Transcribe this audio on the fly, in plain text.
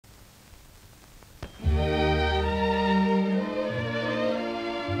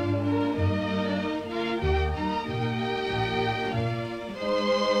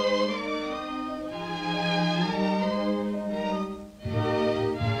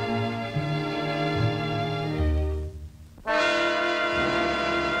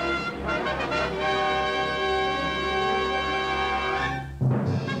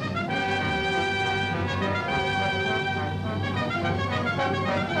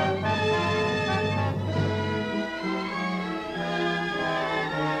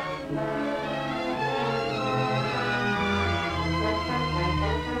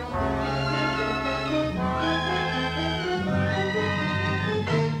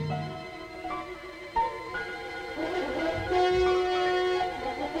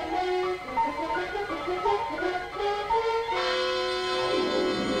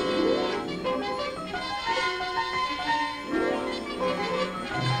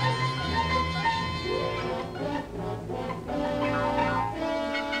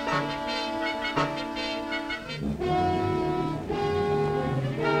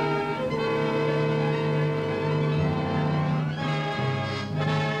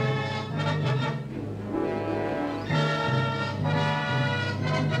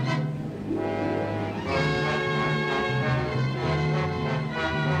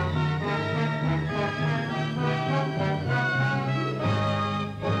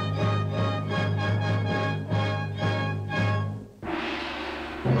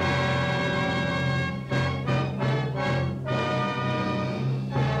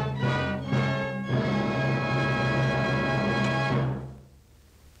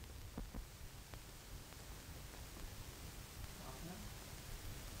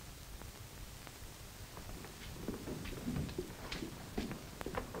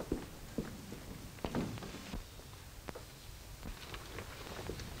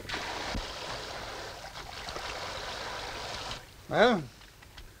Well,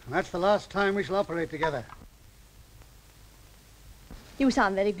 that's the last time we shall operate together. You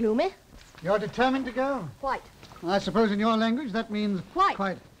sound very gloomy. You're determined to go? Quite. I suppose in your language that means... Quite.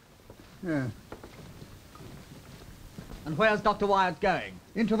 Quite. Yeah. And where's Dr. Wyatt going?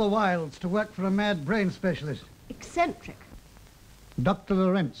 Into the wilds to work for a mad brain specialist. Eccentric. Dr.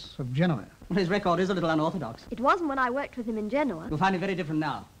 Lorenz of Genoa. His record is a little unorthodox. It wasn't when I worked with him in Genoa. You'll find it very different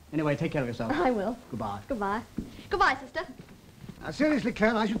now. Anyway, take care of yourself. I will. Goodbye. Goodbye. Goodbye, sister. Seriously,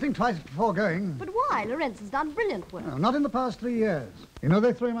 Claire, I should think twice before going. But why? Lorenz has done brilliant work. No, not in the past 3 years. You know,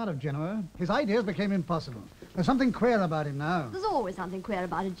 they threw him out of Genoa. His ideas became impossible. There's something queer about him now. There's always something queer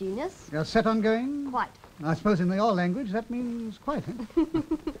about a genius. You're set on going? Quite. I suppose in your language that means quite, eh?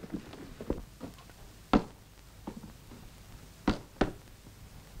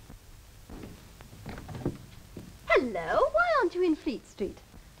 Hello, why aren't you in Fleet Street?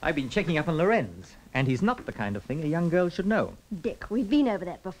 I've been checking up on Lorenz, and he's not the kind of thing a young girl should know. Dick, we've been over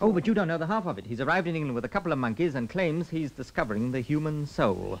that before. Oh, but you don't know the half of it. He's arrived in England with a couple of monkeys and claims he's discovering the human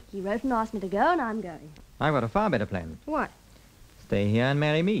soul. He wrote and asked me to go, and I'm going. I've got a far better plan. What? Stay here and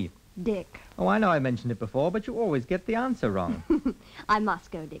marry me. Dick. Oh, I know I mentioned it before, but you always get the answer wrong. I must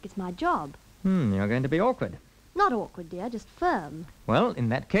go, Dick. It's my job. You're going to be awkward. Not awkward, dear, just firm. Well, in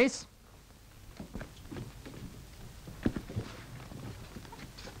that case...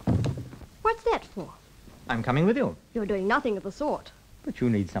 What's that for? I'm coming with you. You're doing nothing of the sort. But you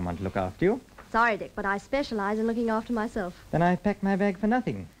need someone to look after you. Sorry, Dick, but I specialize in looking after myself. Then I've packed my bag for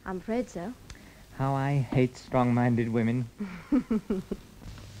nothing. I'm afraid so. How I hate strong-minded women.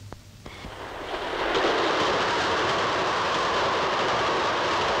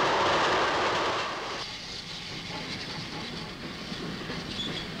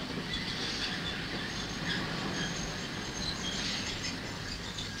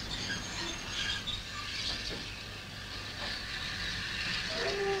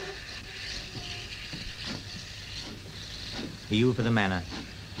 Are you for the manor?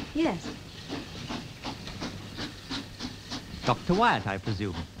 Yes. Dr. Wyatt, I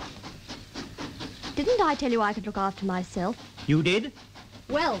presume. Didn't I tell you I could look after myself? You did?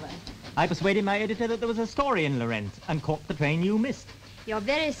 Well, then. I persuaded my editor that there was a story in Lorenz and caught the train you missed. You're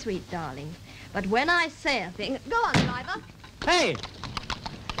very sweet, darling. But when I say a thing... Go on, driver. Hey!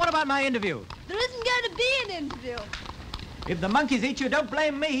 What about my interview? There isn't going to be an interview. If the monkeys eat you, don't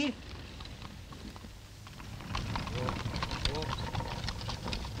blame me.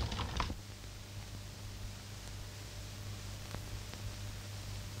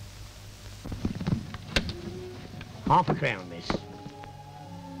 £0.50, miss.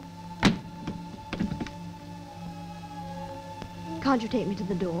 Can't you take me to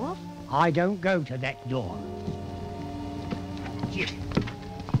the door? I don't go to that door. Yes.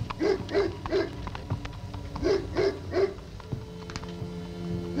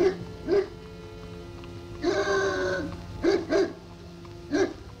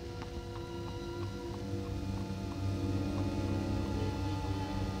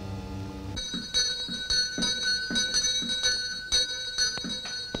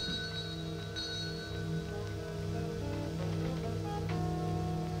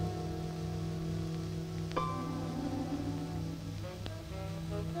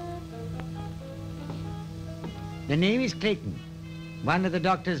 The name is Clayton, one of the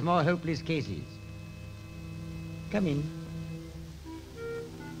doctor's more hopeless cases. Come in.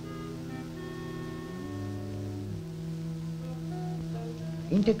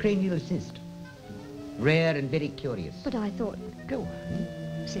 Intracranial cyst. Rare and very curious. But I thought... Go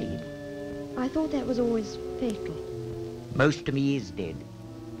on, say it. I thought that was always fatal. Most of me is dead.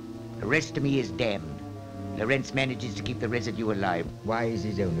 The rest of me is damned. Lorenz manages to keep the residue alive. Why is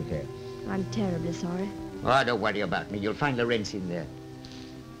his own affair? I'm terribly sorry. Oh, don't worry about me. You'll find Lorenz in there.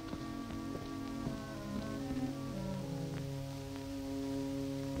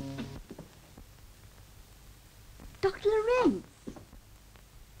 Dr. Lorenz!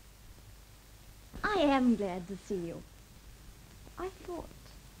 I am glad to see you. I thought...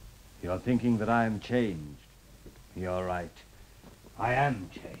 You're thinking that I am changed. You're right. I am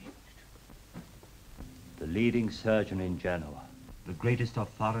changed. The leading surgeon in Genoa. The greatest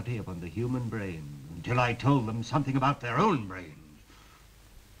authority upon the human brain, until I told them something about their own brains.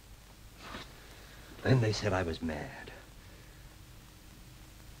 Then they said I was mad.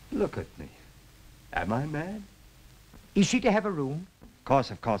 Look at me. Am I mad? Is she to have a room?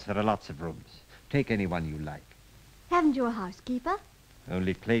 Of course, there are lots of rooms. Take any one you like. Haven't you a housekeeper?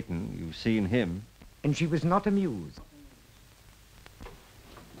 Only Clayton, you've seen him. And she was not amused.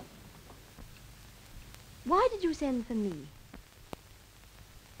 Why did you send for me?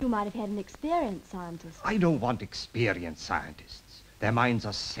 You might have had an experienced scientist. I don't want experienced scientists. Their minds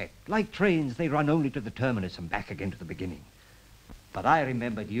are set. Like trains, they run only to the terminus and back again to the beginning. But I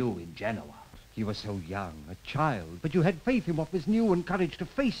remembered you in Genoa. You were so young, a child, but you had faith in what was new and courage to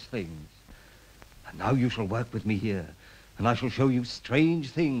face things. And now you shall work with me here, and I shall show you strange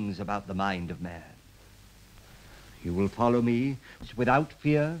things about the mind of man. You will follow me without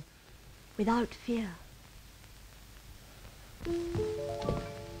fear? Without fear.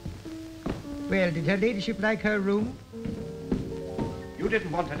 Well, did her ladyship like her room? You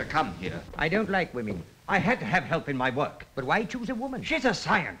didn't want her to come here. I don't like women. I had to have help in my work. But why choose a woman? She's a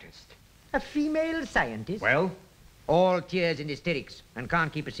scientist. A female scientist? Well, all tears and hysterics, and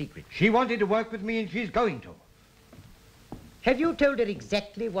can't keep a secret. she wanted to work with me, and she's going to. Have you told her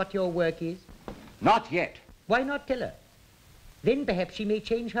exactly what your work is? Not yet. Why not tell her? Then perhaps she may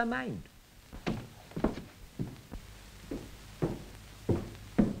change her mind.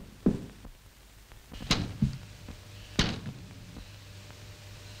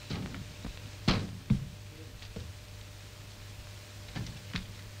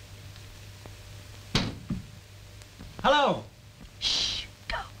 Hello. Shh,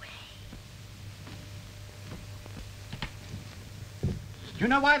 go away. Do you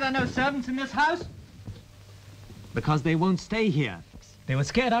know why there are no servants in this house? Because they won't stay here. They were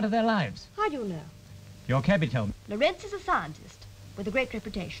scared out of their lives. How do you know? Your cabby told me. Lorenz is a scientist with a great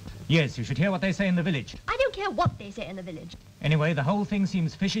reputation. Yes, you should hear what they say in the village. I don't care what they say in the village. Anyway, the whole thing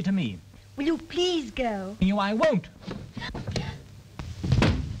seems fishy to me. Will you please go? You, I won't.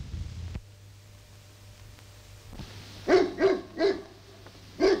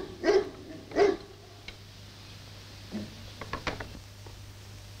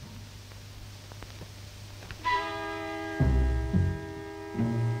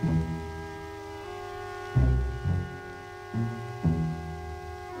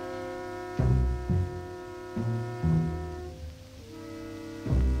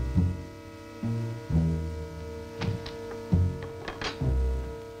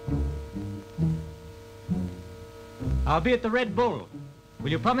 I'll be at the Red Bull.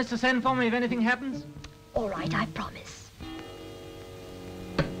 Will you promise to send for me if anything happens? All right, I promise.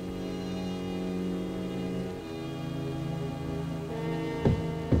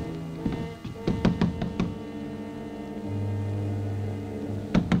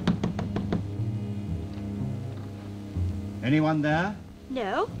 Anyone there?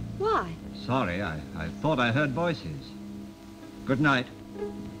 No? Why? Sorry, I thought I heard voices. Good night.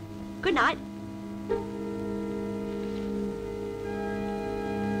 Good night.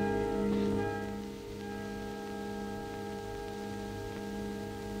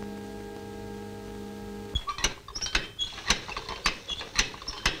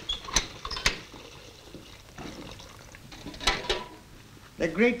 The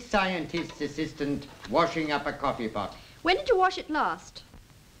great scientist's assistant washing up a coffee pot. When did you wash it last?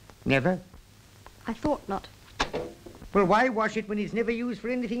 Never? I thought not. Well, why wash it when it's never used for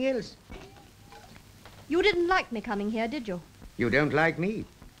anything else? You didn't like me coming here, did you? You don't like me.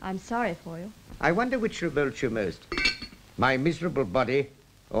 I'm sorry for you. I wonder which revolts you most. My miserable body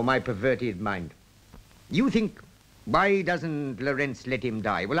or my perverted mind. You think, why doesn't Lorenz let him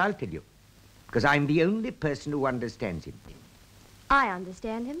die? Well, I'll tell you. Because I'm the only person who understands him. I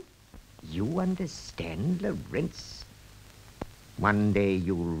understand him. You understand Lorenz? One day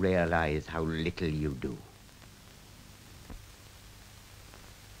you'll realize how little you do.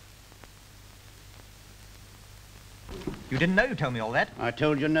 You didn't know you told me all that. I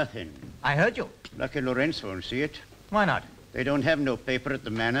told you nothing. I heard you. Lucky Lorenz won't see it. Why not? They don't have no paper at the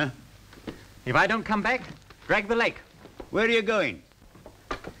manor. If I don't come back, drag the lake. Where are you going?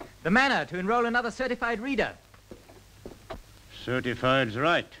 The manor to enroll another certified reader. Certified's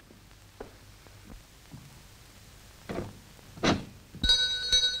right.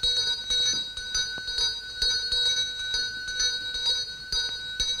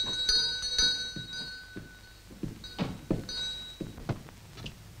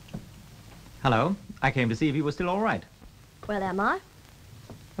 Hello. I came to see if you were still all right. Well, am I?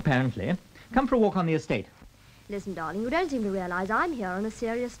 Apparently. Come for a walk on the estate. Listen, darling, you don't seem to realize I'm here on a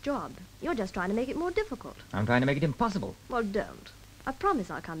serious job. You're just trying to make it more difficult. I'm trying to make it impossible. Well, don't. I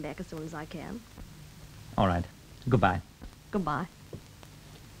promise I'll come back as soon as I can. All right. Goodbye. Goodbye.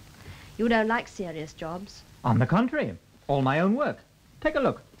 You don't like serious jobs. On the contrary. All my own work. Take a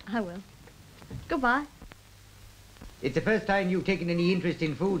look. I will. Goodbye. It's the first time you've taken any interest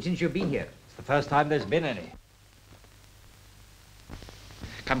in food since you've been here. It's the first time there's been any.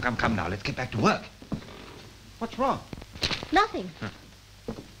 Come now. Let's get back to work. What's wrong? Nothing.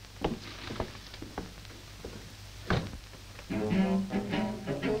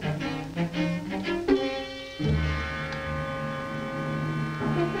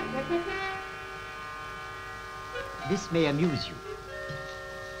 this may amuse you.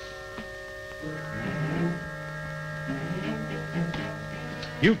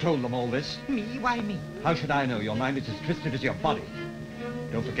 You told them all this. Me? Why me? How should I know? Your mind is as twisted as your body.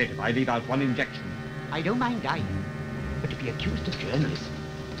 Don't forget, if I leave out one injection. I don't mind dying, but to be accused of journalism.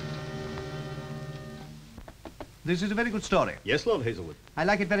 This is a very good story. Yes, Lord Haslewood. I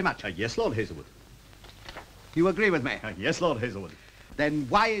like it very much. Yes, Lord Haslewood. You agree with me? Yes, Lord Haslewood. Then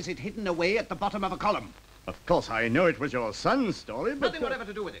why is it hidden away at the bottom of a column? Of course, I know it was your son's story, but... Nothing whatever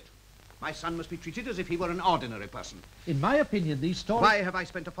to do with it. My son must be treated as if he were an ordinary person. In my opinion, these stories... Why have I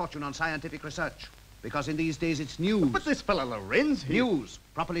spent a fortune on scientific research? Because in these days it's news. But this fellow Lorenz... News.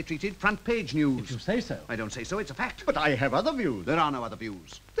 Properly treated, front page news. If you say so. I don't say so, it's a fact. But I have other views. There are no other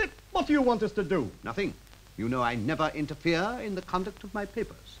views. Then what do you want us to do? Nothing. You know I never interfere in the conduct of my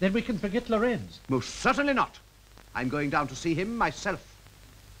papers. Then we can forget Lorenz. Most certainly not. I'm going down to see him myself.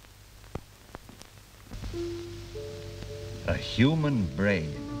 A human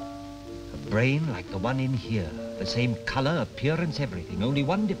brain. A brain like the one in here. The same color, appearance, everything. Only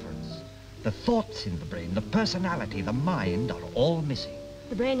one difference. The thoughts in the brain, the personality, the mind are all missing.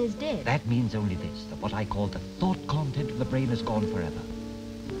 The brain is dead. That means only this, that what I call the thought content of the brain is gone forever.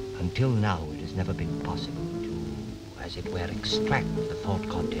 Until now, it has never been possible to, as it were, extract the thought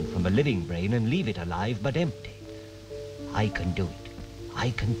content from a living brain and leave it alive but empty. I can do it.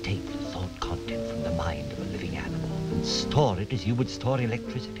 I can take the thought content from the mind of a living animal and store it as you would store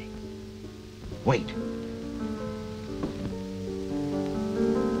electricity. Wait.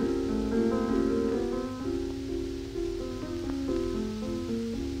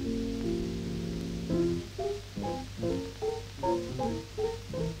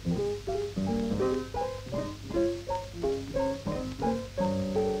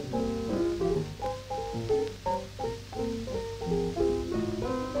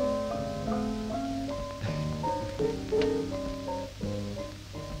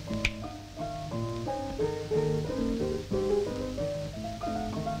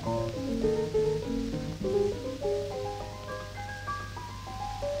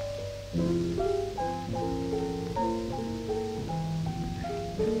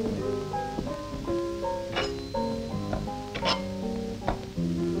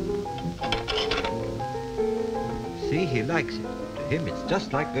 See, he likes it. To him, it's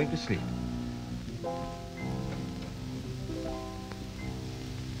just like going to sleep.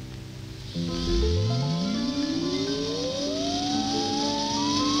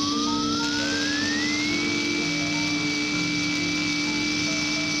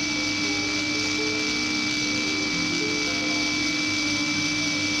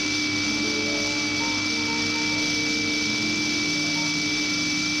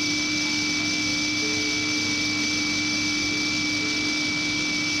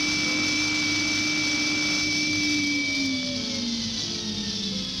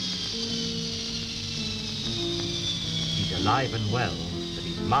 Alive and well, but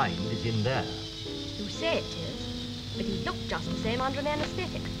his mind is in there. You say it is, but he looked just the same under an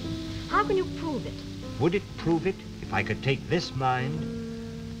anesthetic. How can you prove it? Would it prove it if I could take this mind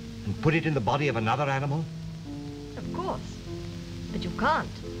and put it in the body of another animal? Of course, but you can't.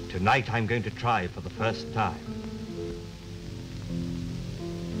 Tonight I'm going to try for the first time.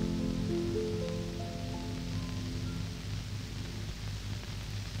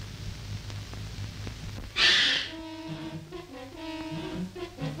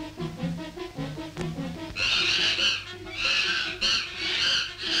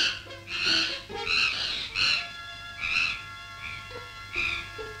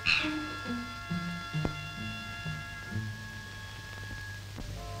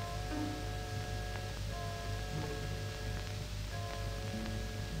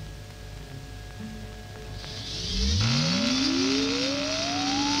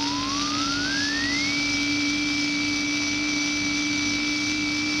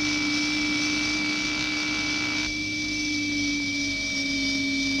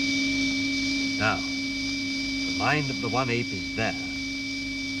 Now, the mind of the one ape is there.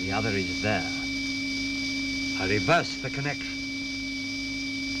 The other is there. I reverse the connection.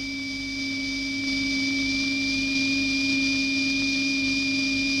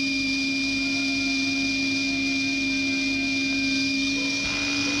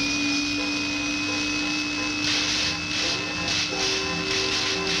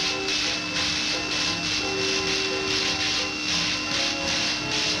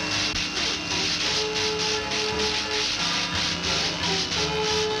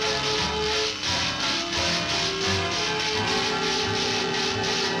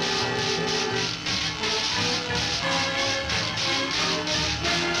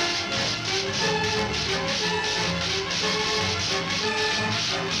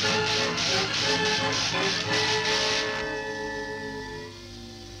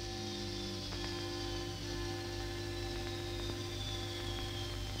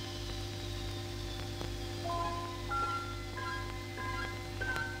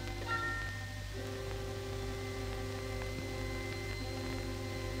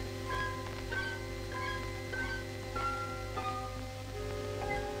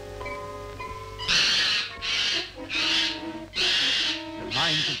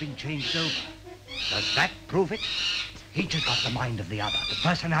 been changed over. Does that prove it? Each has got the mind of the other, the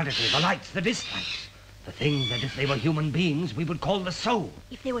personality, the likes, the dislikes. The thing that if they were human beings, we would call the soul.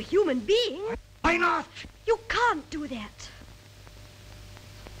 If they were human beings? Why not? You can't do that.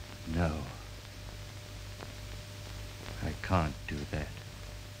 No. I can't do that.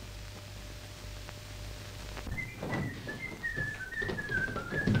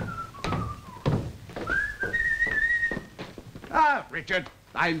 Ah, Richard,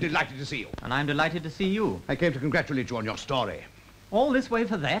 I'm delighted to see you. And I'm delighted to see you. I came to congratulate you on your story. All this way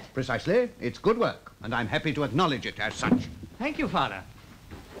for that? Precisely. It's good work, and I'm happy to acknowledge it as such. Thank you, Father.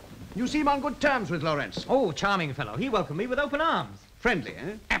 You seem on good terms with Lorenz. Oh, charming fellow. He welcomed me with open arms. Friendly,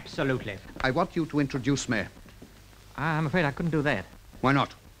 eh? Absolutely. I want you to introduce me. I'm afraid I couldn't do that. Why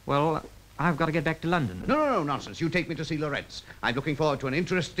not? Well, I've got to get back to London. No, nonsense. You take me to see Lorenz. I'm looking forward to an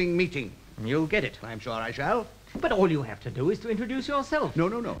interesting meeting. You'll get it. I'm sure I shall. But all you have to do is to introduce yourself. No.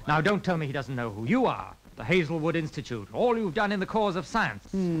 Now, don't tell me he doesn't know who you are. The Haslewood Institute. All you've done in the cause of science.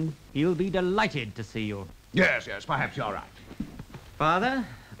 He'll be delighted to see you. Yes, perhaps you're right. Father,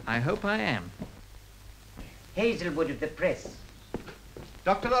 I hope I am. Haslewood of the press.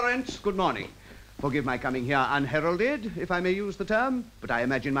 Dr. Lorenz, good morning. Forgive my coming here unheralded, if I may use the term, but I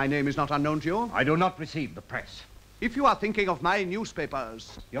imagine my name is not unknown to you. I do not receive the press. If you are thinking of my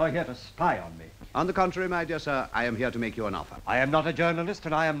newspapers... You're here to spy on me. On the contrary, my dear sir, I am here to make you an offer. I am not a journalist,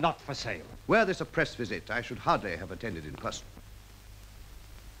 and I am not for sale. Were this a press visit, I should hardly have attended in person.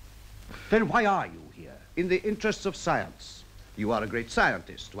 Then why are you here? In the interests of science. You are a great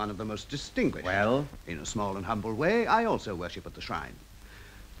scientist, one of the most distinguished. Well? In a small and humble way, I also worship at the shrine.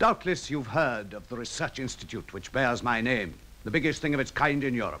 Doubtless you've heard of the Research Institute, which bears my name, the biggest thing of its kind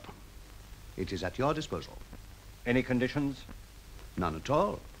in Europe. It is at your disposal. Any conditions? None at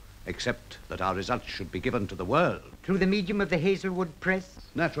all, except that our results should be given to the world. Through the medium of the Haslewood press?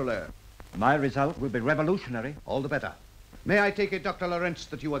 Naturally. My result will be revolutionary. All the better. May I take it, Dr. Lorenz,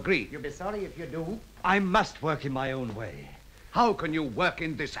 that you agree? You'll be sorry if you do. I must work in my own way. How can you work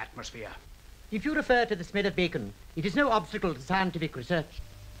in this atmosphere? If you refer to the smell of bacon, it is no obstacle to scientific research.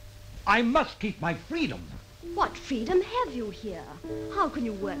 I must keep my freedom. What freedom have you here? How can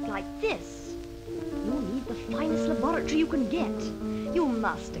you work like this? You need the finest laboratory you can get. You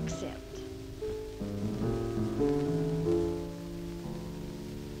must accept.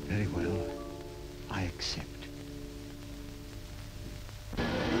 Very well. I accept.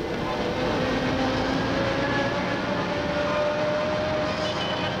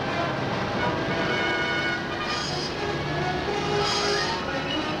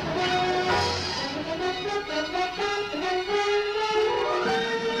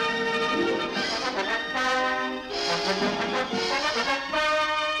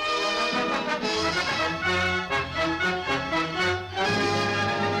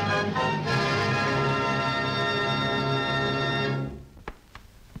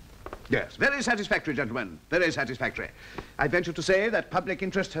 Yes, very satisfactory, gentlemen. Very satisfactory. I venture to say that public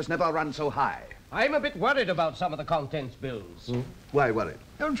interest has never run so high. I'm a bit worried about some of the contents bills. Why worried?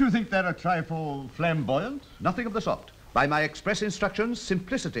 Don't you think they're a trifle flamboyant? Nothing of the sort. By my express instructions,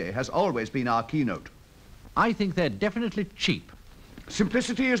 simplicity has always been our keynote. I think they're definitely cheap.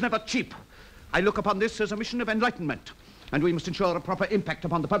 Simplicity is never cheap. I look upon this as a mission of enlightenment, and we must ensure a proper impact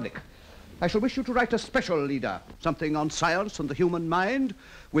upon the public. I shall wish you to write a special leader, something on science and the human mind,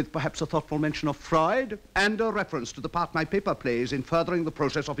 with perhaps a thoughtful mention of Freud, and a reference to the part my paper plays in furthering the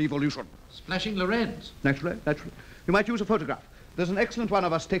process of evolution. Splashing Lorenz. Naturally. You might use a photograph. There's an excellent one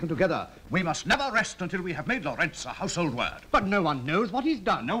of us taken together. We must never rest until we have made Lorenz a household word. But no one knows what he's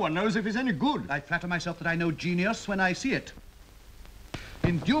done. No one knows if he's any good. I flatter myself that I know genius when I see it.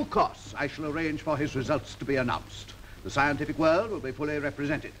 In due course, I shall arrange for his results to be announced. The scientific world will be fully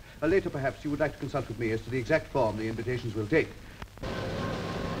represented. Later, perhaps, you would like to consult with me as to the exact form the invitations will take.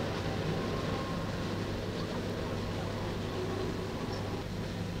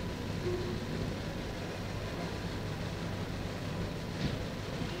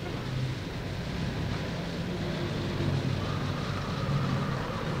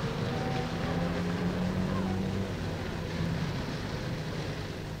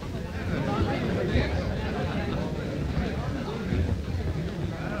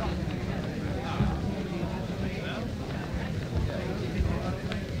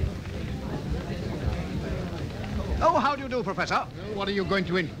 Oh, how do you do, Professor? What are you going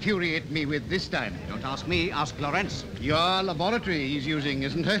to infuriate me with this time? Don't ask me, ask Lorenz. Your laboratory he's using,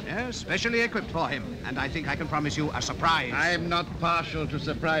 isn't it? Yes, specially equipped for him. And I think I can promise you a surprise. I'm not partial to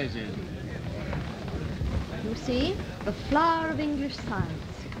surprises. You see, the flower of English science.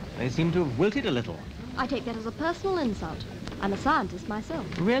 They seem to have wilted a little. I take that as a personal insult. I'm a scientist myself.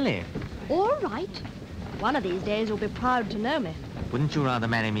 Really? All right. One of these days you'll be proud to know me. Wouldn't you rather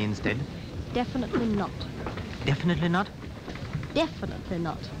marry me instead? Definitely not. Definitely not? Definitely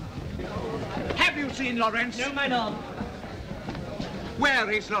not. Have you seen Lorenz? No, my lord. Where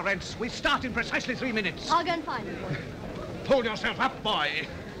is Lorenz? We start in precisely 3 minutes. I'll go and find him. Pull yourself up, boy.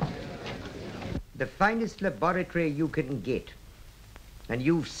 The finest laboratory you can get. And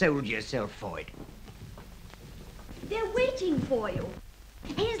you've sold yourself for it. They're waiting for you.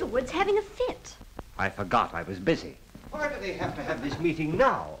 Haslewood's having a fit. I forgot I was busy. Why do they have to have this meeting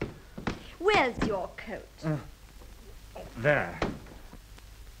now? Where's your coat? There.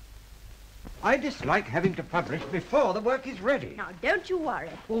 I dislike having to publish before the work is ready. Now, don't you worry.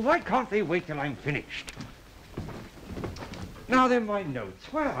 Well, why can't they wait till I'm finished? Now then, my notes.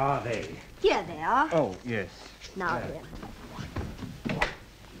 Where are they? Here they are. Oh, yes. Now then.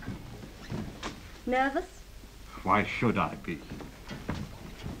 Nervous? Why should I be?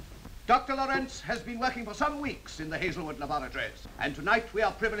 Dr. Lorenz has been working for some weeks in the Haslewood laboratories, and tonight we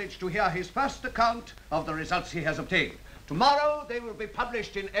are privileged to hear his first account of the results he has obtained. Tomorrow they will be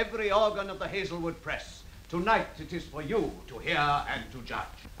published in every organ of the Haslewood press. Tonight it is for you to hear and to judge.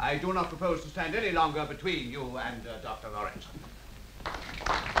 I do not propose to stand any longer between you and Dr. Lorenz.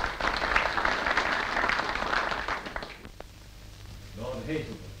 Lord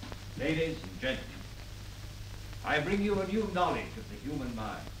Haslewood, ladies and gentlemen, I bring you a new knowledge of the human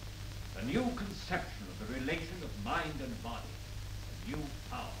mind, a new conception of the relation of mind and body, a new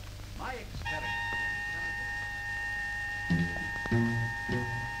power. My experiment.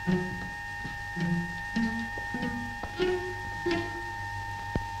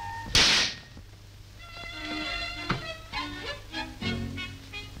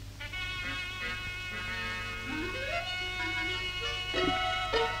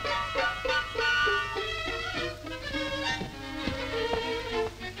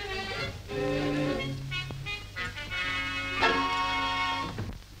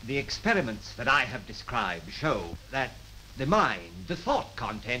 The experiments that I have described show that the mind, the thought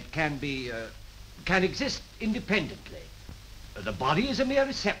content, can exist independently. The body is a mere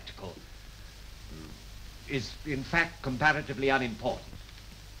receptacle, is in fact comparatively unimportant.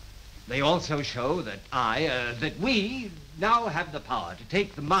 They also show that that we now have the power to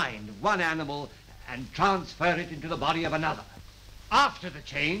take the mind of one animal and transfer it into the body of another. After the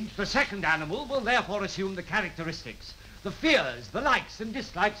change, the second animal will therefore assume the characteristics, the fears, the likes and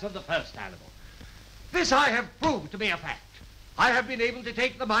dislikes of the first animal. This I have proved to be a fact. I have been able to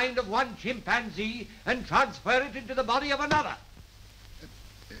take the mind of one chimpanzee and transfer it into the body of another.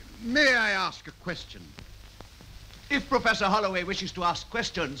 May I ask a question? If Professor Holloway wishes to ask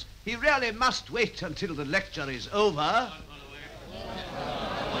questions, he really must wait until the lecture is over.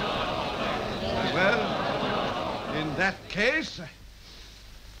 Well, in that case,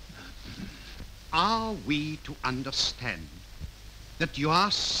 are we to understand that you are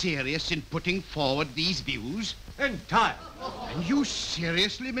serious in putting forward these views? Entirely. And you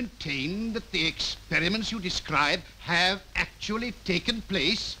seriously maintain that the experiments you describe have actually taken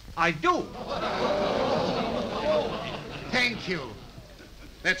place? I do. Thank you.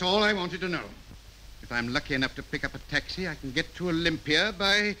 That's all I wanted to know. If I'm lucky enough to pick up a taxi, I can get to Olympia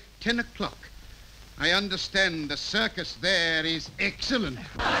by 10 o'clock. I understand the circus there is excellent.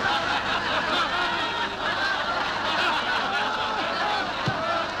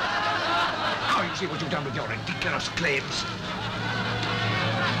 Now you see what you've done with your ridiculous claims.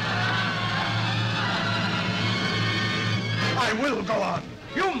 I will go on.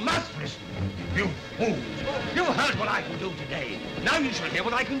 You must listen. You fools. You heard what I can do today. Now you shall hear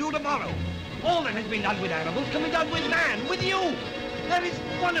what I can do tomorrow. All that has been done with animals can be done with man, with you. There is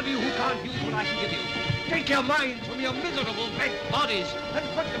one of you who can't use what I can give you. Take your minds from your miserable bent bodies and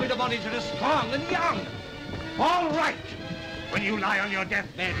put them into bodies that are strong and young. All right. When you lie on your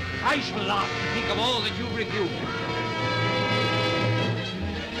deathbed, I shall laugh to think of all that you've reviewed.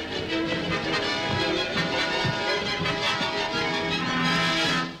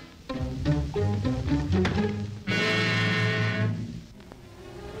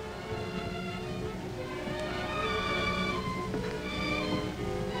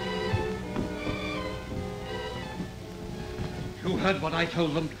 You heard what I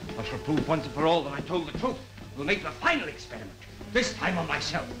told them. I shall prove once and for all that I told the truth. We'll make the final experiment, this time on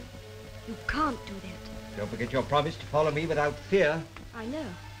myself. You can't do that. Don't forget your promise to follow me without fear. I know.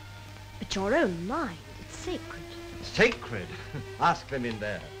 But your own mind, it's sacred. Sacred? Ask them in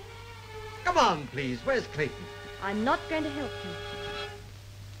there. Come on, please. Where's Clayton? I'm not going to help you.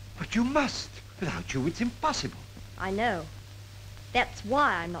 But you must. Without you, it's impossible. I know. That's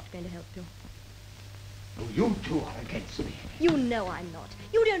why I'm not going to help you. Oh, you two are against me. You know I'm not.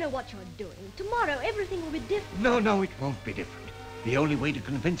 You don't know what you're doing. Tomorrow, everything will be different. No, it won't be different. The only way to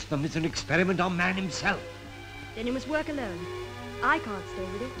convince them is an experiment on man himself. Then you must work alone. I can't stay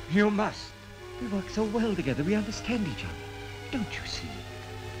with you. You must. We work so well together. We understand each other. Don't you see?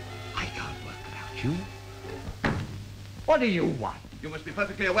 I can't work without you. What do you want? You must be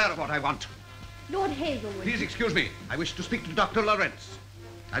perfectly aware of what I want. Lord Haslewood. Please excuse me. I wish to speak to Dr. Lorenz.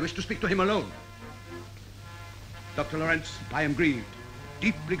 I wish to speak to him alone. Dr. Lorenz, I am grieved,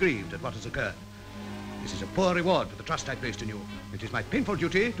 deeply grieved at what has occurred. This is a poor reward for the trust I placed in you. It is my painful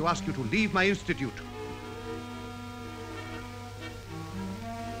duty to ask you to leave my institute.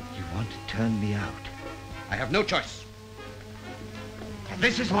 You want to turn me out? I have no choice. And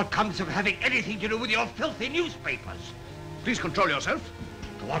this is what comes of having anything to do with your filthy newspapers. Please control yourself.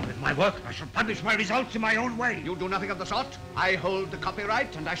 Go on with my work. I shall publish my results in my own way. You do nothing of the sort. I hold the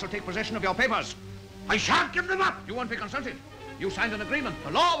copyright, and I shall take possession of your papers. I shan't give them up. You won't be consulted. You signed an agreement.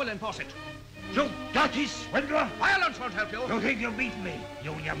 The law will enforce it. You dirty swindler! Violence won't help you. You think you'll beat me?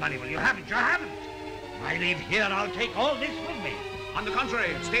 You and your money, well, you haven't. You haven't. When I leave here, I'll take all this with me. On the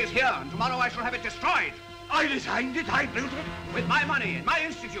contrary, it stays here, and tomorrow I shall have it destroyed. I designed it. I built it. With my money, in my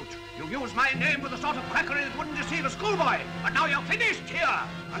institute. You used my name for the sort of quackery that wouldn't deceive a schoolboy. But now you're finished here,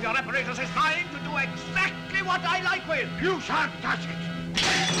 and your apparatus is trying to do exactly what I like with. You shan't touch it.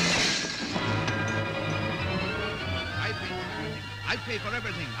 I paid for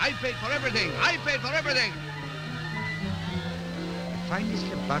everything. I paid for everything. I paid for everything. The finest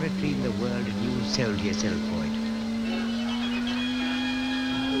laboratory in the world, and you sold yourself for it.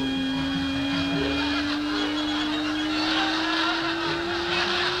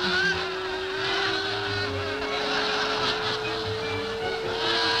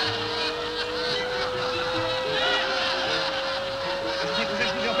 Take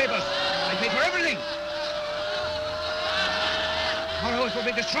possession of your papers. I paid for everything. Tomorrow it will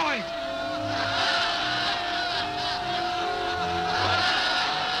be destroyed.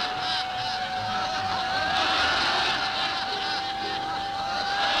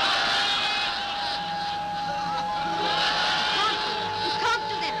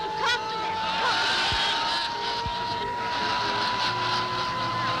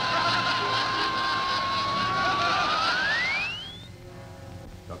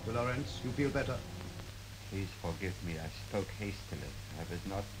 Dr. Lorenz, you feel better? Please forgive me. I spoke hastily. I was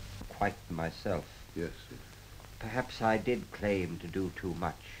not quite myself. Yes. Perhaps I did claim to do too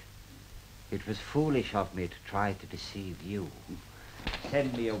much. It was foolish of me to try to deceive you.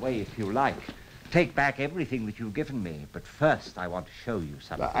 Send me away if you like. Take back everything that you've given me. But first, I want to show you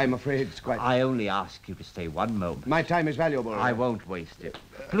something. I'm afraid it's quite... I only ask you to stay one moment. My time is valuable. I won't waste it.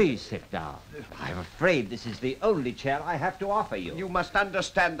 Please sit down. I'm afraid this is the only chair I have to offer you. You must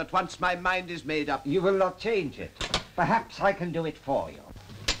understand that once my mind is made up... You will not change it. Perhaps I can do it for you.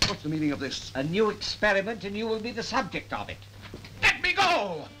 What's the meaning of this? A new experiment, and you will be the subject of it. Let me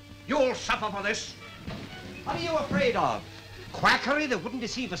go! You'll suffer for this. What are you afraid of? Quackery that wouldn't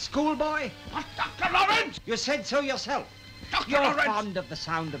deceive a schoolboy? What, Dr. Lorenz? You said so yourself. Dr. You're Lorenz! fond of the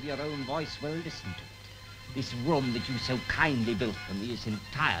sound of your own voice. Well, listen to it. This room that you so kindly built for me is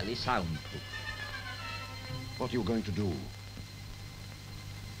entirely soundproof. What are you going to do?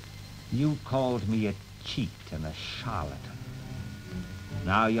 You called me a cheat and a charlatan.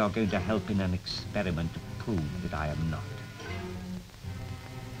 Now you're going to help in an experiment to prove that I am not.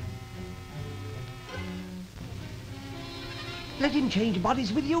 Let him change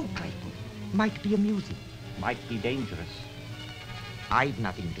bodies with you, Clayton. Might be amusing, might be dangerous. I've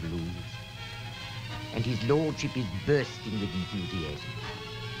nothing to lose. And his lordship is bursting with enthusiasm.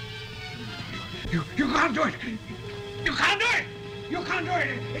 You can't do it! You can't do it! You can't do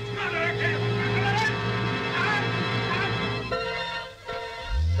it! It's not elected!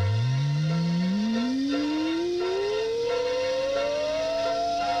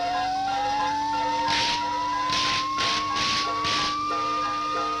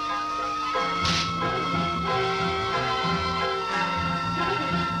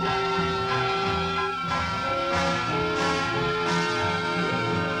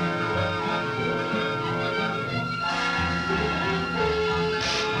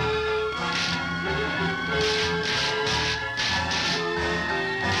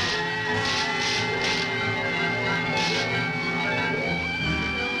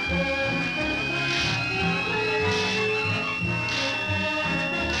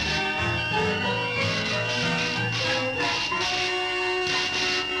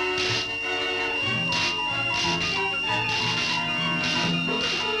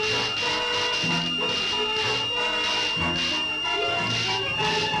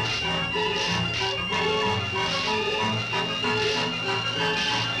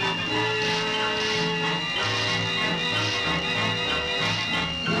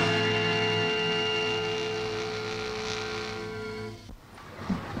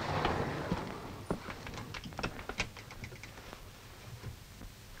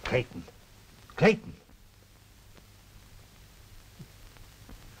 Clayton. Clayton.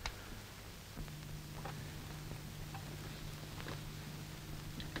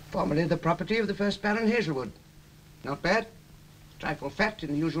 Formerly the property of the first Baron Haslewood. Not bad. Trifle fat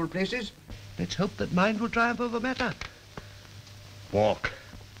in the usual places. Let's hope that mind will triumph over matter. Walk.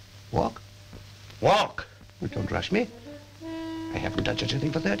 Walk? Walk! Well, don't rush me. I haven't done such a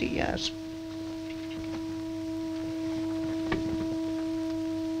thing for 30 years.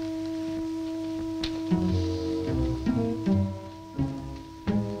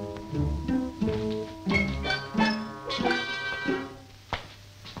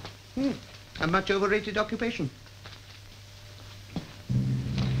 A much overrated occupation.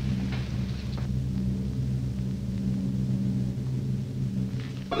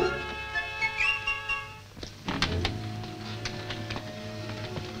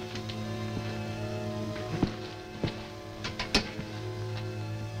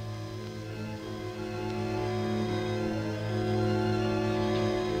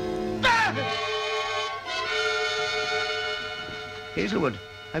 Haslewood,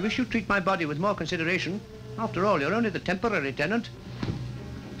 I wish you'd treat my body with more consideration. After all, you're only the temporary tenant.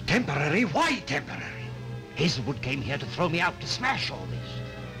 Temporary? Why temporary? Haslewood came here to throw me out, to smash all this.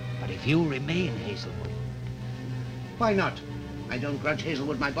 But if you remain Haslewood... Why not? I don't grudge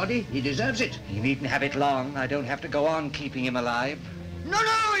Haslewood my body. He deserves it. He needn't have it long. I don't have to go on keeping him alive. No,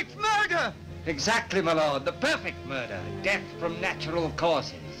 it's murder! Exactly, my lord. The perfect murder. Death from natural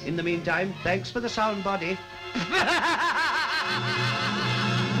causes. In the meantime, thanks for the sound body.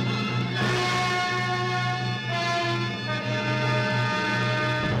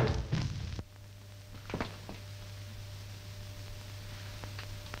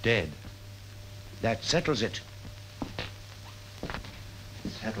 Dead. That settles it.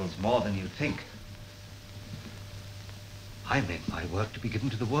 Settles more than you think. I meant my work to be given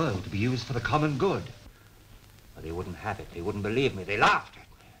to the world, to be used for the common good. But they wouldn't have it. They wouldn't believe me. They laughed at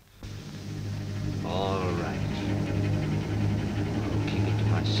me. All right. I'll keep it to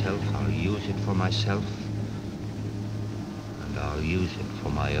myself. I'll use it for myself. And I'll use it for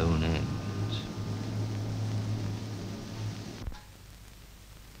my own ends.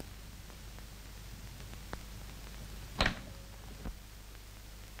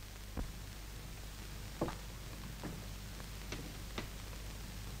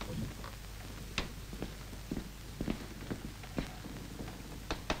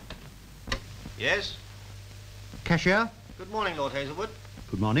 Yes? Cashier? Good morning, Lord Haslewood.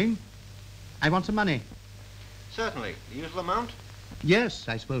 Good morning. I want some money. Certainly. The usual amount? Yes,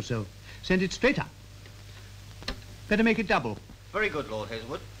 I suppose so. Send it straight up. Better make it double. Very good, Lord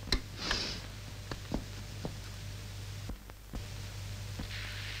Haslewood.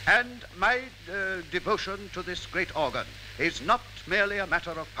 And my devotion to this great organ is not merely a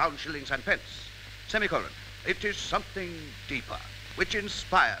matter of pounds, shillings, and pence. Semicolon. It is something deeper, which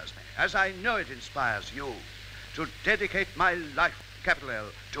inspires me, as I know it inspires you, to dedicate my life, capital L,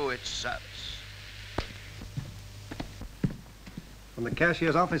 to its service. From the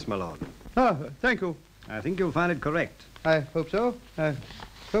cashier's office, my lord. Oh, thank you. I think you'll find it correct. I hope so. I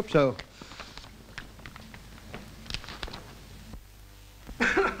hope so.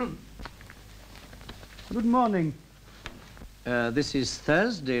 Good morning. This is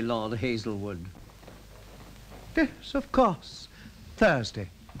Thursday, Lord Haslewood. Yes, of course. Thursday.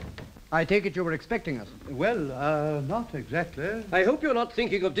 I take it you were expecting us. Well, not exactly. I hope you're not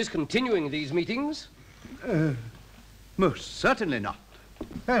thinking of discontinuing these meetings. Most certainly not.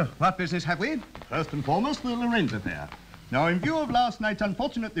 Well, what business have we? First and foremost, the Lorenz affair. Now, in view of last night's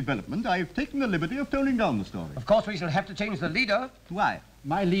unfortunate development, I've taken the liberty of toning down the story. Of course, we shall have to change the leader. Why?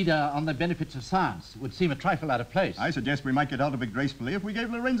 My leader on the benefits of science would seem a trifle out of place. I suggest we might get out of it gracefully if we gave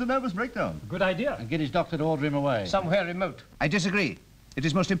Lorenz a nervous breakdown. Good idea. And get his doctor to order him away. Somewhere remote. I disagree. It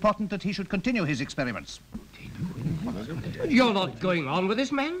is most important that he should continue his experiments. You're not going on with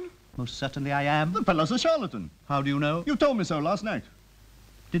this man? Most certainly I am. The fellow's a charlatan. How do you know? You told me so last night.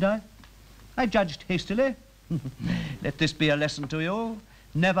 Did I? I judged hastily. Let this be a lesson to you.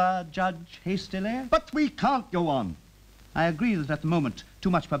 Never judge hastily. But we can't go on. I agree that at the moment too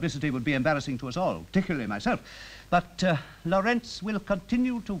much publicity would be embarrassing to us all, particularly myself. But Lorenz will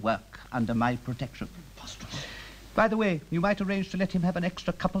continue to work under my protection. By the way, you might arrange to let him have an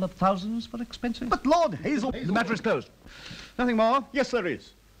extra couple of thousands for expenses. But Lord Hazel... The matter is closed. Nothing more? Yes, there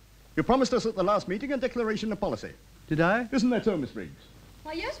is. You promised us at the last meeting a declaration of policy. Did I? Isn't that so, Miss Briggs?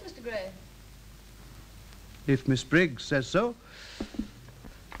 Why, yes, Mr. Gray. If Miss Briggs says so.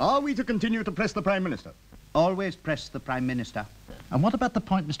 Are we to continue to press the Prime Minister? Always press the Prime Minister. And what about the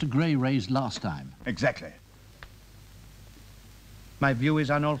point Mr. Gray raised last time? Exactly. My view is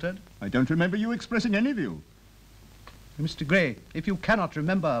unaltered? I don't remember you expressing any view. Mr. Gray, if you cannot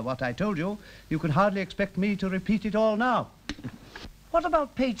remember what I told you, you can hardly expect me to repeat it all now. What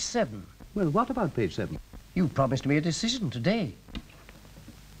about page 7? Well, what about page 7? You promised me a decision today.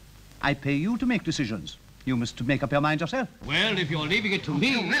 I pay you to make decisions. You must make up your mind yourself. Well, if you're leaving it to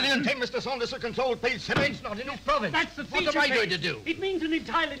me... You really intend Mr. Saunders to control page 7? It's not a new province. That's the feature. What am I going to do? It means an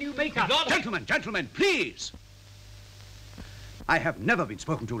entirely new makeup. Gentlemen, please! I have never been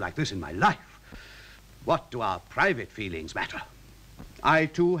spoken to like this in my life. What do our private feelings matter? I,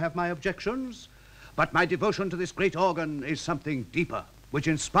 too, have my objections, but my devotion to this great organ is something deeper, which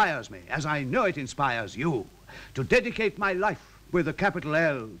inspires me, as I know it inspires you, to dedicate my life with a capital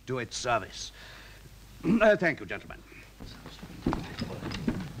L to its service. Thank you, gentlemen.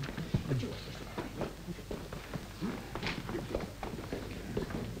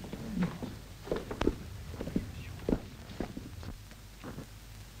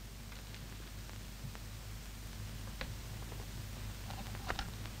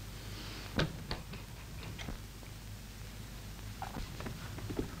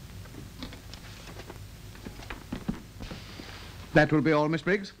 That will be all, Miss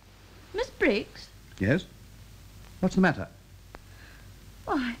Briggs. Miss Briggs? Yes? What's the matter?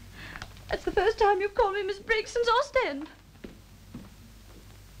 Why, that's the first time you've called me Miss Briggs since Ostend.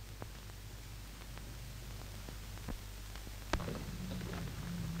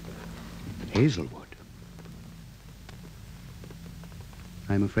 Haslewood.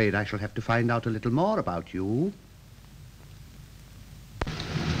 I'm afraid I shall have to find out a little more about you.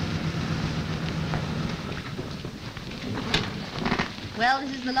 Well,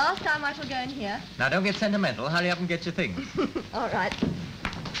 this is the last time I shall go in here. Now, don't get sentimental. Hurry up and get your things. All right.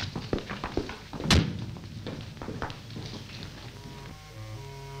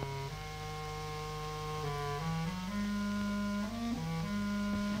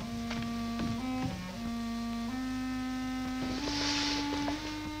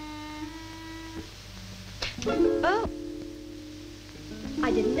 Oh. I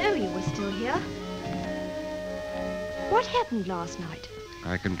didn't know you were still here. What happened last night?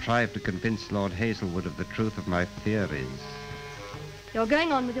 I contrived to convince Lord Haslewood of the truth of my theories. You're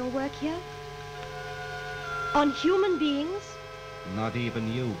going on with your work here? On human beings? Not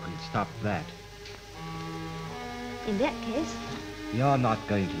even you can stop that. In that case... You're not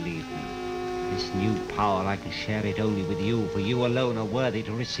going to leave me. This new power, I can share it only with you, for you alone are worthy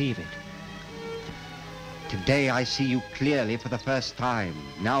to receive it. Today I see you clearly for the first time.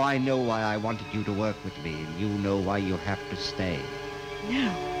 Now I know why I wanted you to work with me, and you know why you have to stay.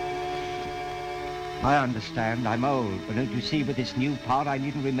 No. I understand, I'm old, but don't you see with this new power I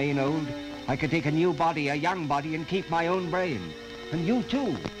needn't remain old? I can take a new body, a young body, and keep my own brain. And you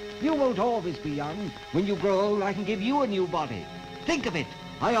too. You won't always be young. When you grow old, I can give you a new body. Think of it.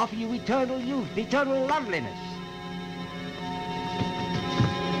 I offer you eternal youth, eternal loveliness.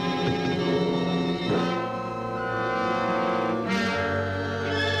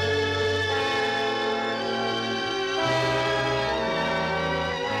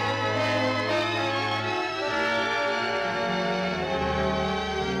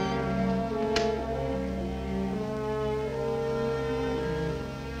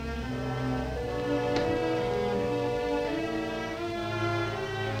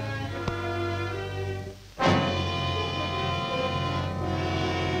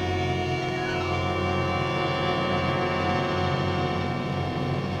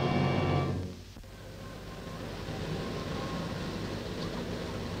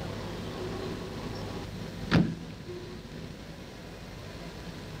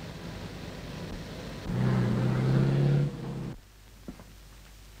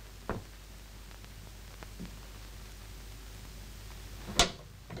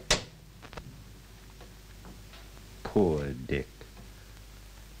 Poor Dick.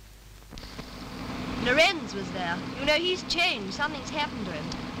 Lorenz was there. You know, he's changed. Something's happened to him.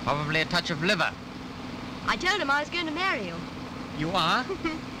 Probably a touch of liver. I told him I was going to marry you. You are?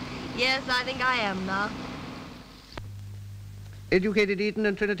 Yes, I think I am now. Educated Eton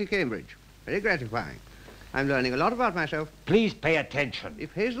and Trinity Cambridge. Very gratifying. I'm learning a lot about myself. Please pay attention.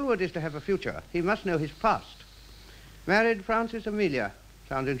 If Haslewood is to have a future, he must know his past. Married Frances Amelia.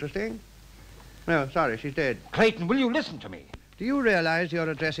 Sounds interesting. No, sorry, she's dead. Clayton, will you listen to me? Do you realize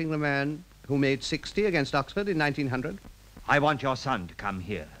you're addressing the man who made 60 against Oxford in 1900? I want your son to come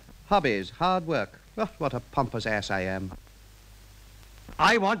here. Hobbies, hard work. Oh, what a pompous ass I am.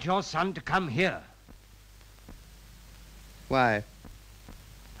 I want your son to come here. Why?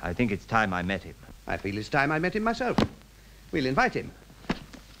 I think it's time I met him. I feel it's time I met him myself. We'll invite him.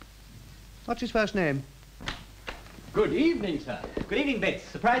 What's his first name? Good evening, sir. Good evening, Bates.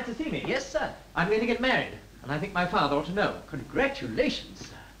 Surprised to see me? Yes, sir. I'm going to get married, and I think my father ought to know. Congratulations,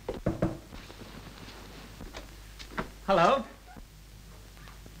 sir. Hello?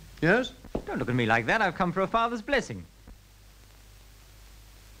 Yes? Don't look at me like that. I've come for a father's blessing.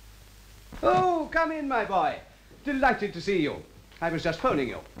 Oh, come in, my boy. Delighted to see you. I was just phoning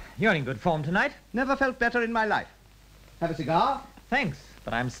you. You're in good form tonight. Never felt better in my life. Have a cigar? Thanks,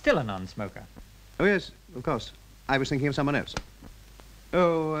 but I'm still a non-smoker. Oh, yes, of course. I was thinking of someone else.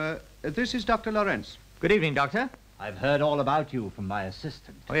 Oh, this is Dr. Lorenz. Good evening, Doctor. I've heard all about you from my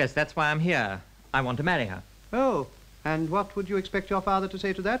assistant. Oh, yes, that's why I'm here. I want to marry her. Oh, and what would you expect your father to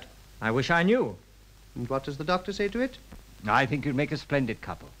say to that? I wish I knew. And what does the doctor say to it? I think you'd make a splendid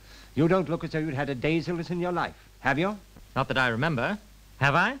couple. You don't look as though you'd had a day's illness in your life, have you? Not that I remember.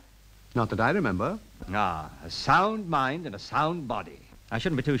 Have I? Not that I remember. Ah, a sound mind and a sound body. I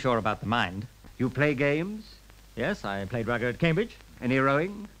shouldn't be too sure about the mind. You play games? Yes, I played rugby at Cambridge. Any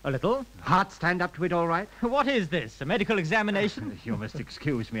rowing? A little. Heart stand up to it all right? What is this, a medical examination? You must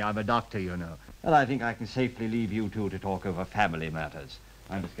excuse me, I'm a doctor, you know. Well, I think I can safely leave you two to talk over family matters.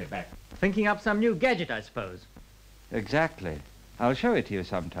 I must get back. Thinking up some new gadget, I suppose. Exactly. I'll show it to you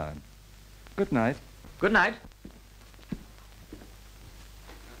sometime. Good night. Good night.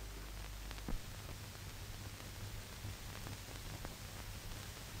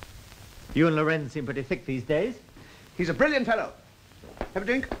 You and Lorenz seem pretty thick these days. He's a brilliant fellow. Have a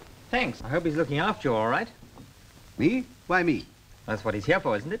drink? Thanks. I hope he's looking after you all right. Me? Why me? That's what he's here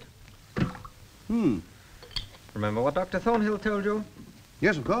for, isn't it? Remember what Dr. Thornhill told you?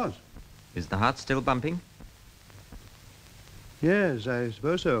 Yes, of course. Is the heart still bumping? Yes, I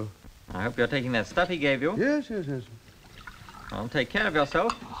suppose so. I hope you're taking that stuff he gave you. Yes, yes, yes. Well, take care of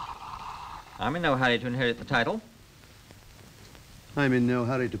yourself. I'm in no hurry to inherit the title. I'm in no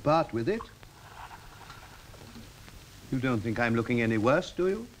hurry to part with it. You don't think I'm looking any worse, do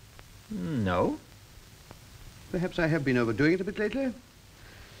you? No. Perhaps I have been overdoing it a bit lately.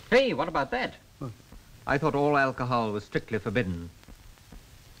 Hey, what about that? What? I thought all alcohol was strictly forbidden.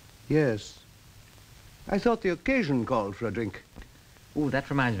 Yes. I thought the occasion called for a drink. Oh, that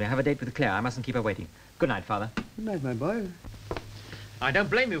reminds me. I have a date with Claire. I mustn't keep her waiting. Good night, Father. Good night, my boy. I don't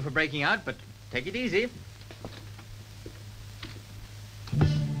blame you for breaking out, but take it easy.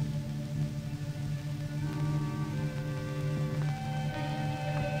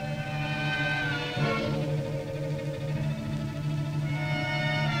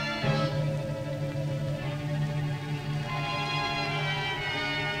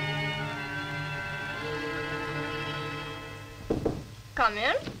 Come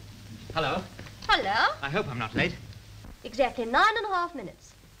in. Hello. Hello. I hope I'm not late. Exactly 9.5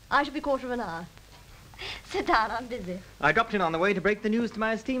 minutes. I shall be 1/4 of an hour. Sit down, I'm busy. I dropped in on the way to break the news to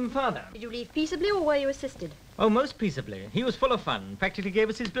my esteemed father. Did you leave peaceably or were you assisted? Oh, most peaceably. He was full of fun, practically gave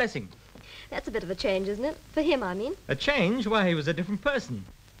us his blessing. That's a bit of a change, isn't it? For him, I mean. A change? Why, he was a different person.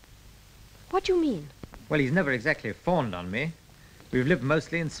 What do you mean? Well, he's never exactly fawned on me. We've lived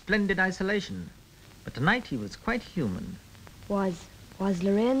mostly in splendid isolation. But tonight he was quite human. Was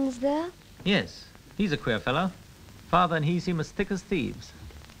Lorenz there? Yes, he's a queer fellow. Father and he seem as thick as thieves.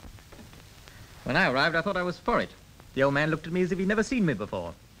 When I arrived, I thought I was for it. The old man looked at me as if he'd never seen me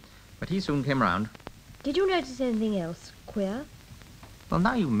before. But he soon came round. Did you notice anything else queer? Well,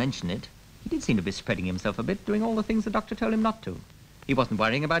 now you mention it, he did seem to be spreading himself a bit, doing all the things the doctor told him not to. He wasn't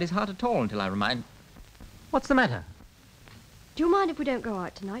worrying about his heart at all until I reminded... What's the matter? Do you mind if we don't go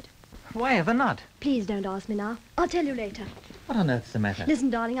out tonight? Why ever not? Please don't ask me now. I'll tell you later. What on earth's the matter? Listen,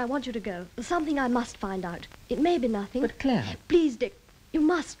 darling, I want you to go. There's something I must find out. It may be nothing. But Claire... Please, Dick, you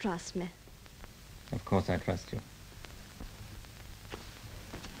must trust me. Of course I trust you.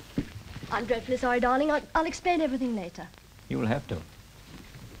 I'm dreadfully sorry, darling. I'll explain everything later. You'll have to.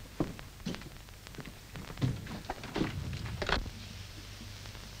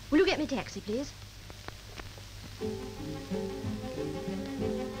 Will you get me a taxi, please?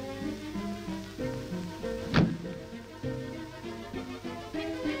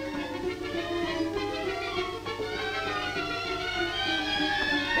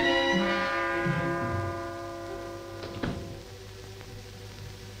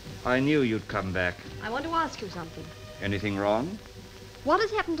 I knew you'd come back. I want to ask you something. Anything wrong? What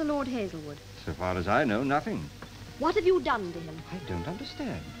has happened to Lord Haslewood? So far as I know, nothing. What have you done to him? I don't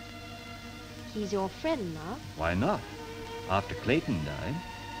understand. He's your friend now. Why not? After Clayton died,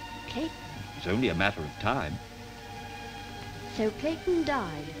 Clayton? it's only a matter of time. So Clayton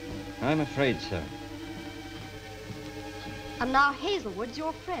died. I'm afraid so. And now Haslewood's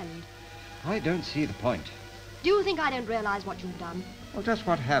your friend. I don't see the point. Do you think I don't realize what you've done? Well, just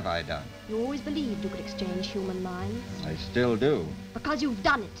what have I done? You always believed you could exchange human minds. I still do. Because you've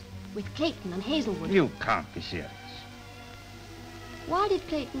done it with Clayton and Haslewood. You can't be serious. Why did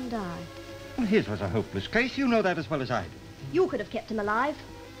Clayton die? Well, his was a hopeless case. You know that as well as I do. You could have kept him alive.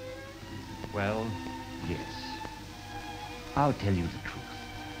 Well, yes. I'll tell you the truth.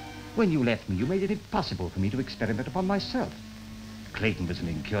 When you left me, you made it impossible for me to experiment upon myself. Clayton was an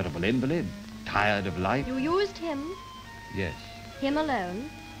incurable invalid, tired of life. You used him. Yes. Him alone.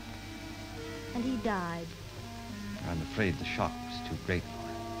 And he died. I'm afraid the shock was too great for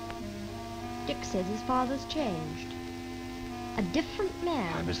him. Dick says his father's changed. A different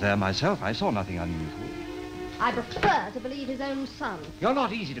man. I was there myself. I saw nothing unusual. I prefer to believe his own son. You're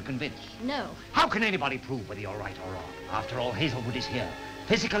not easy to convince. No. How can anybody prove whether you're right or wrong? After all, Haslewood is here,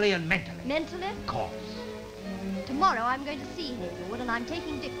 physically and mentally. Mentally? Of course. Tomorrow I'm going to see Haslewood, and I'm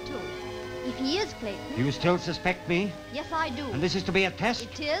taking Dick too. If he is Clayton... You still suspect me? Yes, I do. And this is to be a test?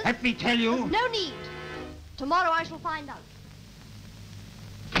 It is. Let me tell you. No need. Tomorrow I shall find out.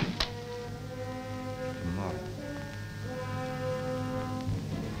 Tomorrow.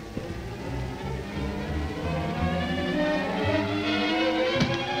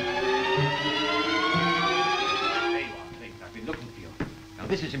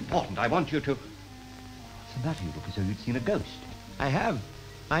 This is important. I want you to... What's the matter? You look as though you'd seen a ghost. I have.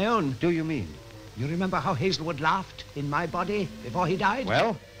 My own. Do you mean? You remember how Haslewood laughed in my body before he died?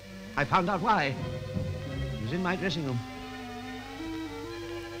 Well? I found out why. He was in my dressing room.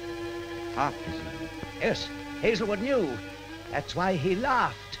 After you? Yes, Haslewood knew. That's why he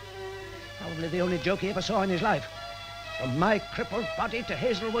laughed. Probably the only joke he ever saw in his life. From my crippled body to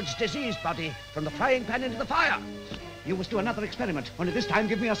Haslewood's diseased body. From the frying pan into the fire. You must do another experiment, only this time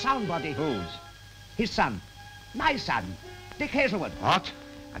give me a sound body. Whose? His son. My son. Dick Haslewood. What?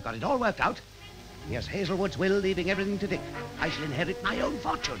 I've got it all worked out. Here's Haslewood's will, leaving everything to Dick. I shall inherit my own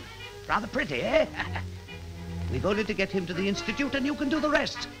fortune. Rather pretty, eh? We've only to get him to the Institute and you can do the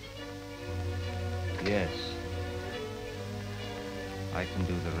rest. Yes. I can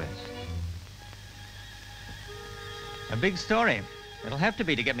do the rest. A big story. It'll have to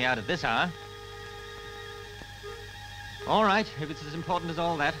be to get me out at this hour. All right, if it's as important as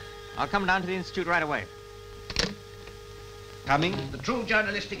all that, I'll come down to the Institute right away. Coming? The true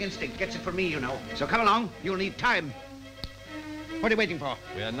journalistic instinct gets it from me, you know. So come along. You'll need time. What are you waiting for?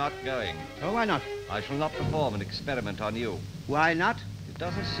 We are not going. Oh, why not? I shall not perform an experiment on you. Why not? It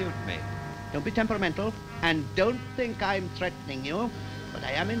doesn't suit me. Don't be temperamental, and don't think I'm threatening you, but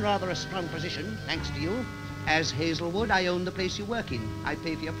I am in rather a strong position, thanks to you. As Haslewood, I own the place you work in. I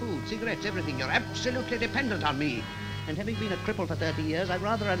pay for your food, cigarettes, everything. You're absolutely dependent on me. And having been a cripple for 30 years, I've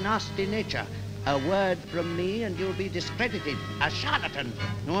rather a nasty nature. A word from me and you'll be discredited. A charlatan.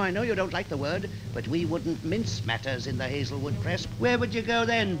 Oh, I know you don't like the word, but we wouldn't mince matters in the Haslewood press. Where would you go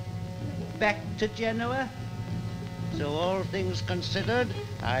then? Back to Genoa? So all things considered,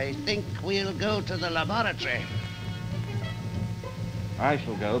 I think we'll go to the laboratory. I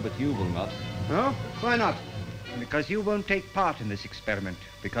shall go, but you will not. Oh? Why not? Because you won't take part in this experiment.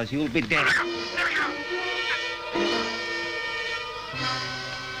 Because you'll be dead.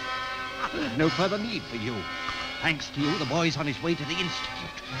 There's no further need for you. Thanks to you, the boy's on his way to the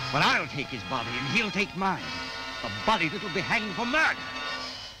Institute. Well, I'll take his body and he'll take mine. The body that'll be hanged for murder.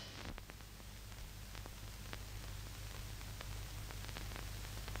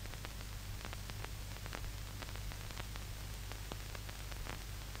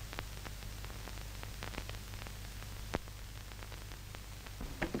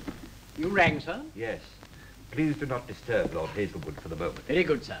 You rang, sir? Yes. Please do not disturb Lord Haslewood for the moment. Very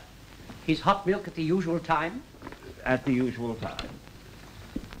good, sir. His hot milk at the usual time? At the usual time.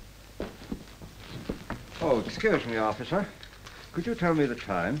 Oh, excuse me, officer. Could you tell me the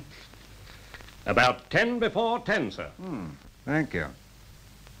time? About 10 before 10, sir. Thank you.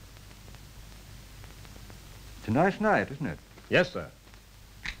 It's a nice night, isn't it? Yes, sir.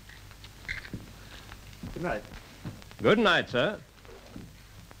 Good night. Good night, sir.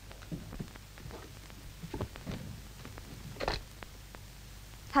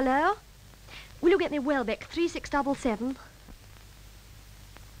 Hello? Will you get me Welbeck 3677?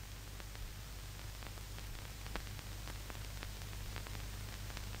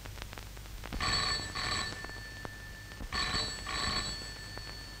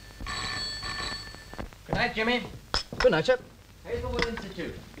 Good night, Jimmy. Good night, sir. Haslewood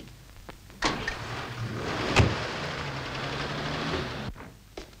Institute.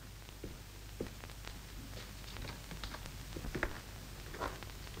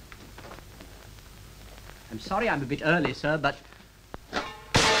 I'm sorry I'm a bit early, sir, but...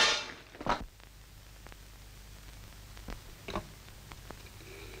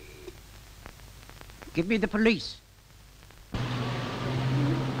 Give me the police.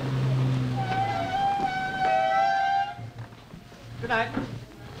 Good night.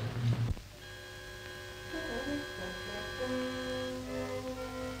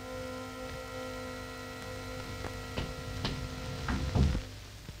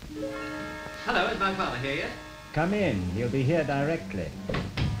 Hello, is my father here yet? Come in. He'll be here directly.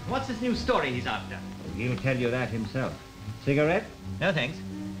 What's this new story he's after? He'll tell you that himself. Cigarette? No, thanks.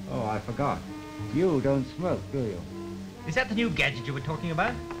 Oh, I forgot. You don't smoke, do you? Is that the new gadget you were talking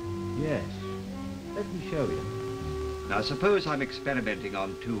about? Yes. Let me show you. Now, suppose I'm experimenting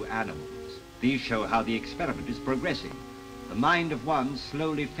on two animals. These show how the experiment is progressing. The mind of one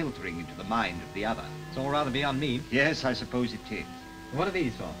slowly filtering into the mind of the other. It's all rather beyond me. Yes, I suppose it is. What are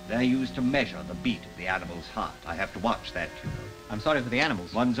these for? They're used to measure the beat of the animal's heart. I have to watch that, you know. I'm sorry for the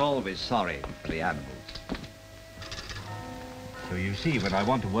animals. One's always sorry for the animals. So you see, when I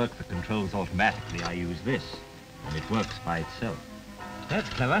want to work the controls automatically, I use this, and it works by itself. That's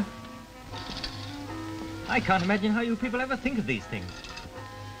clever. I can't imagine how you people ever think of these things.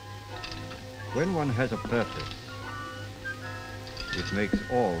 When one has a purpose, it makes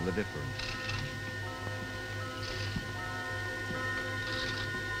all the difference.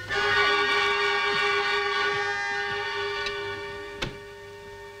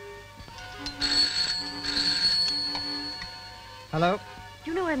 Hello?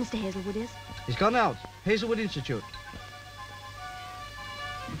 Do you know where Mr. Haslewood is? He's gone out. Haslewood Institute.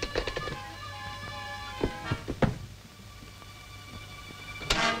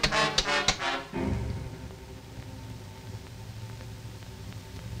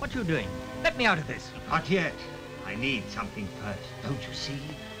 What you doing? Let me out of this. Not yet. I need something first. Don't you see?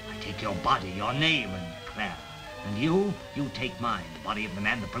 I take your body, your name, and Claire. And you take mine. The body of the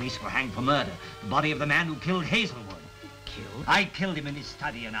man the police were hanged for murder. The body of the man who killed Haslewood. Killed? I killed him in his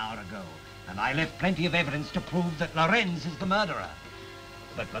study an hour ago. And I left plenty of evidence to prove that Lorenz is the murderer.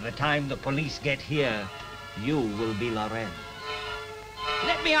 But by the time the police get here, you will be Lorenz.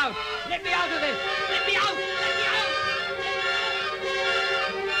 Let me out! Let me out of this! Let me out! Let me out!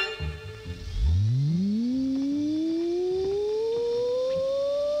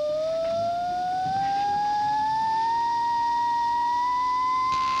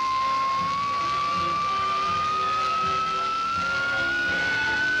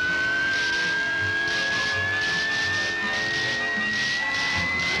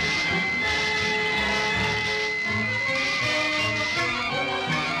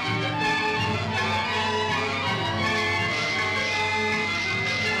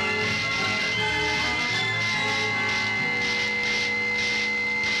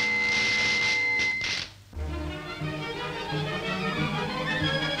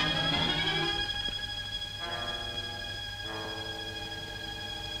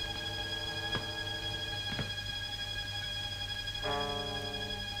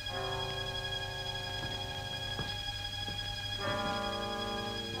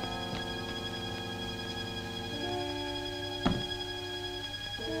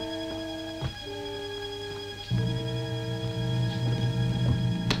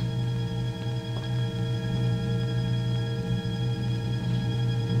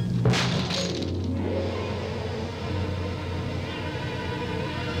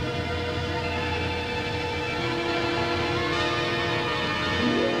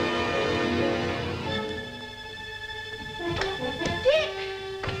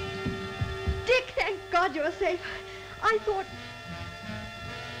 You're safe. I thought...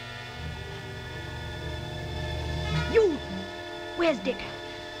 You! Where's Dick?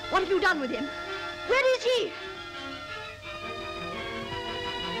 What have you done with him? Where is he?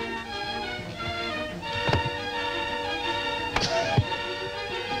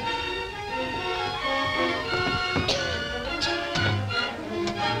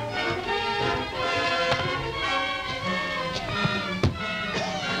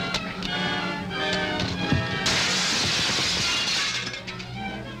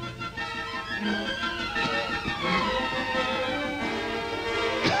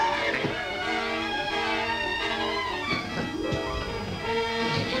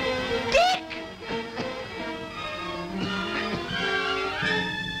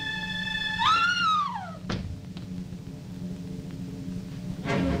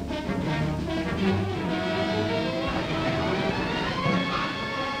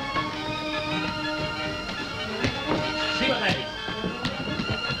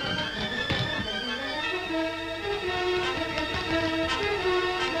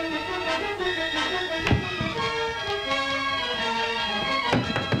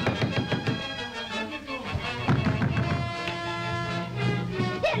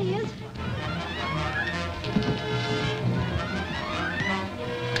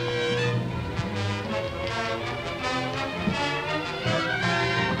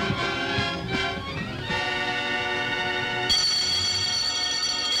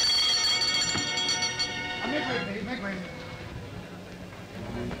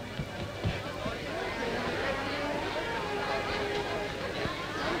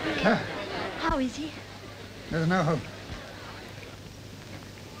 Claire, How is he? there's no hope.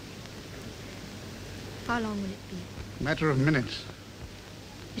 How long will it be? Matter of minutes.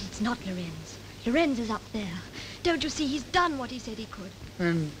 But it's not Lorenz. Lorenz is up there. Don't you see? He's done what he said he could.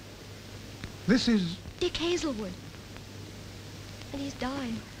 And this is... Dick Haslewood. And he's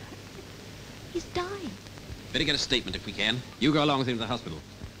dying. He's dying. Better get a statement if we can. You go along with him to the hospital.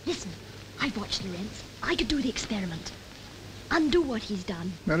 Listen, I've watched Lorenz. I could do the experiment. Undo what he's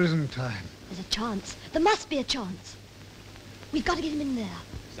done. There isn't time. There's a chance. There must be a chance. We've got to get him in there.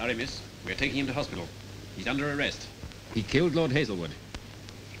 Sorry, miss. We're taking him to hospital. He's under arrest. He killed Lord Haslewood.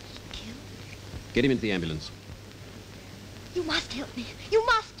 Killed? Get him into the ambulance. You must help me. You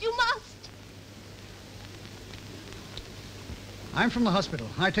must. You must. I'm from the hospital.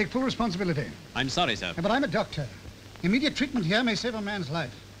 I take full responsibility. I'm sorry, sir. But I'm a doctor. Immediate treatment here may save a man's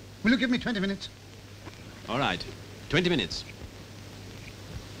life. Will you give me 20 minutes? All right. 20 minutes.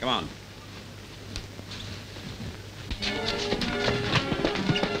 Come on.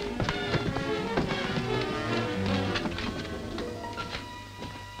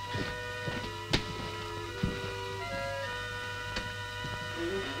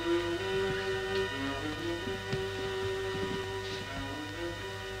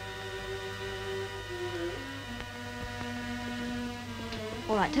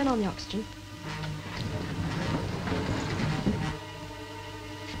 All right, turn on the oxygen.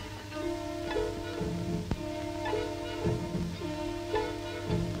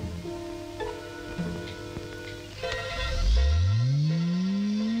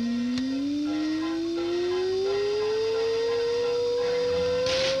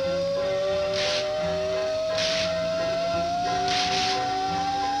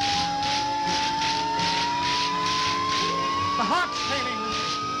 The heart's failing.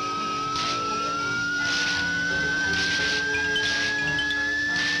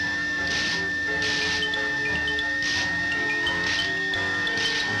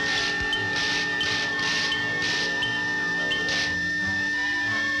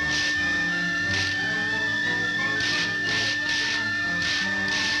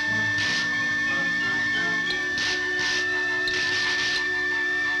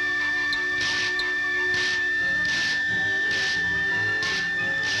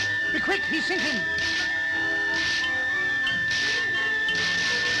 Be quick, he's sinking.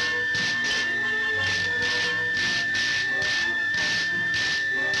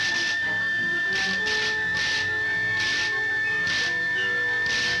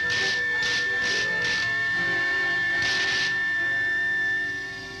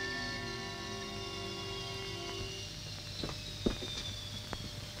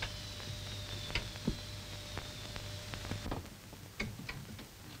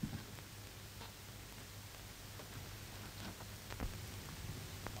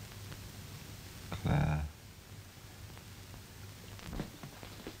 Claire.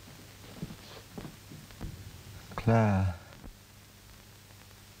 Claire.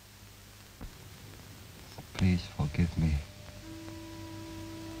 Please forgive me.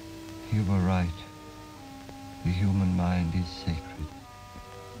 You were right. The human mind is sacred.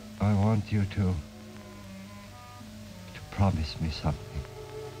 I want you to promise me something.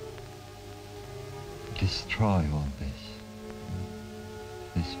 Destroy all this.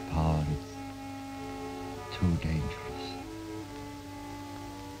 This power is too dangerous.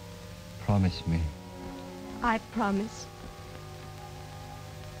 Promise me. I promise.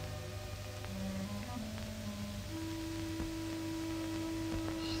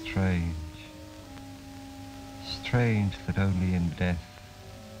 Strange. Strange that only in death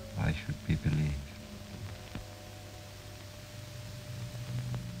I should be believed.